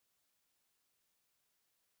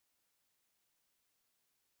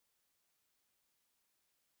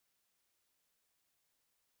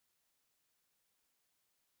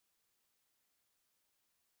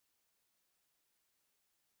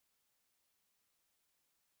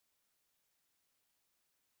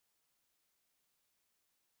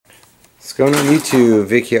What's going on YouTube?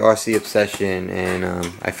 Vic here, RC Obsession, and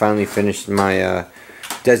I finally finished my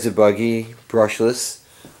desert buggy, brushless.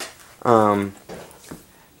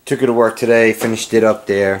 Took it to work today, finished it up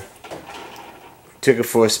there. Took it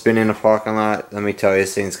for a spin in the parking lot. Let me tell you,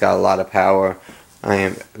 this thing's got a lot of power. I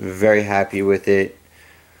am very happy with it.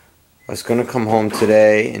 I was going to come home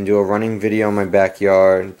today and do a running video in my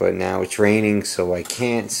backyard, but now it's raining, so I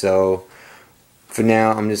can't. So for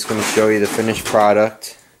now, I'm just going to show you the finished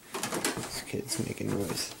product. This kid's making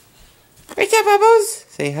noise. What's up, Bubbles?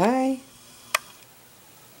 Say hi.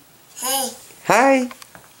 Hey. Hi.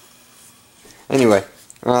 Anyway,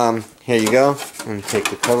 here you go. I'm going to take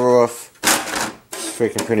the cover off. It's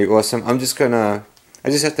freaking pretty awesome. I just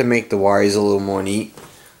have to make the wires a little more neat.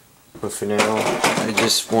 But for now, I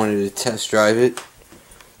just wanted to test drive it.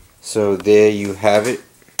 So there you have it.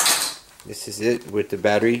 This is it with the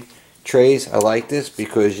battery trays. I like this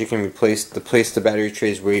because you can place the battery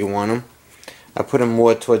trays where you want them. I put them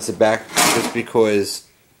more towards the back just because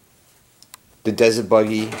the desert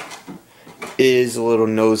buggy is a little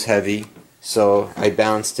nose heavy. So I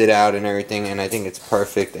balanced it out and everything, and I think it's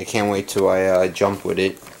perfect. I can't wait till I jump with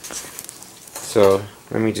it. So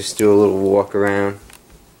let me just do a little walk around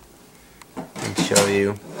and show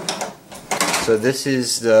you. So this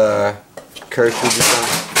is the Kershaw design.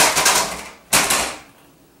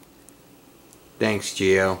 Thanks,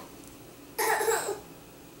 Gio.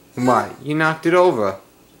 What? You knocked it over.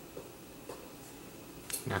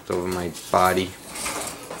 Knocked over my body.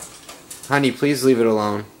 Honey, please leave it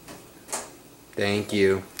alone. Thank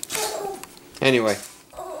you. Anyway,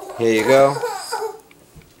 here you go.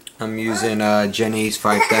 I'm using Gen Ace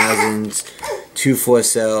 5000's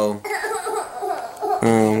 2.4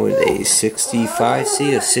 with a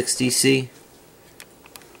 65C or 60C.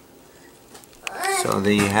 So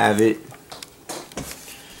there you have it.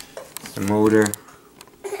 The motor.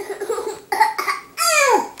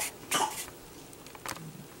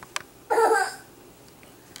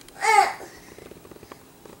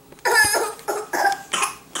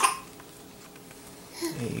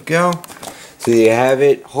 There you go. So there you have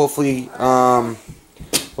it. Hopefully, well,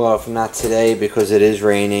 if not today because it is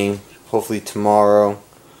raining, hopefully tomorrow.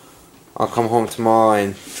 I'll come home tomorrow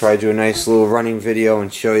and try to do a nice little running video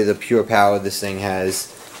and show you the pure power this thing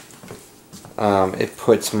has. It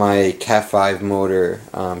puts my Cat 5 motor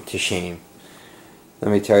to shame.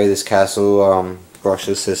 Let me tell you, this Castle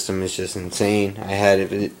brushless system is just insane. I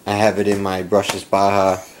have it in my brushless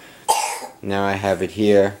Baja. Now I have it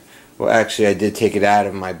here. Well, actually, I did take it out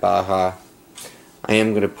of my Baja. I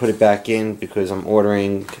am going to put it back in because I'm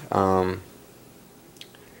ordering. I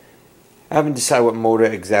haven't decided what motor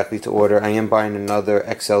exactly to order. I am buying another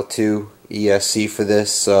XL2 ESC for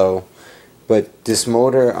this. So, but this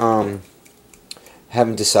motor,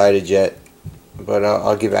 haven't decided yet. But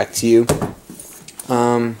I'll get back to you.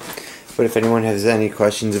 But if anyone has any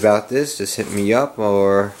questions about this, just hit me up.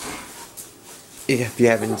 Or if you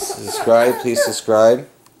haven't subscribed, please subscribe.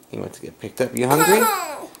 You want to get picked up? You hungry?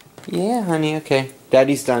 Yeah, honey, okay.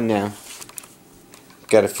 Daddy's done now.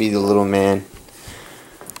 Gotta feed the little man.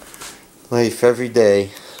 Life every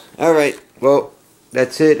day. Alright, well,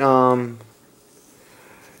 that's it.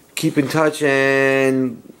 Keep in touch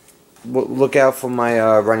and look out for my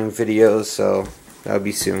running videos, so that'll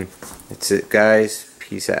be soon. That's it, guys.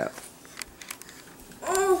 Peace out.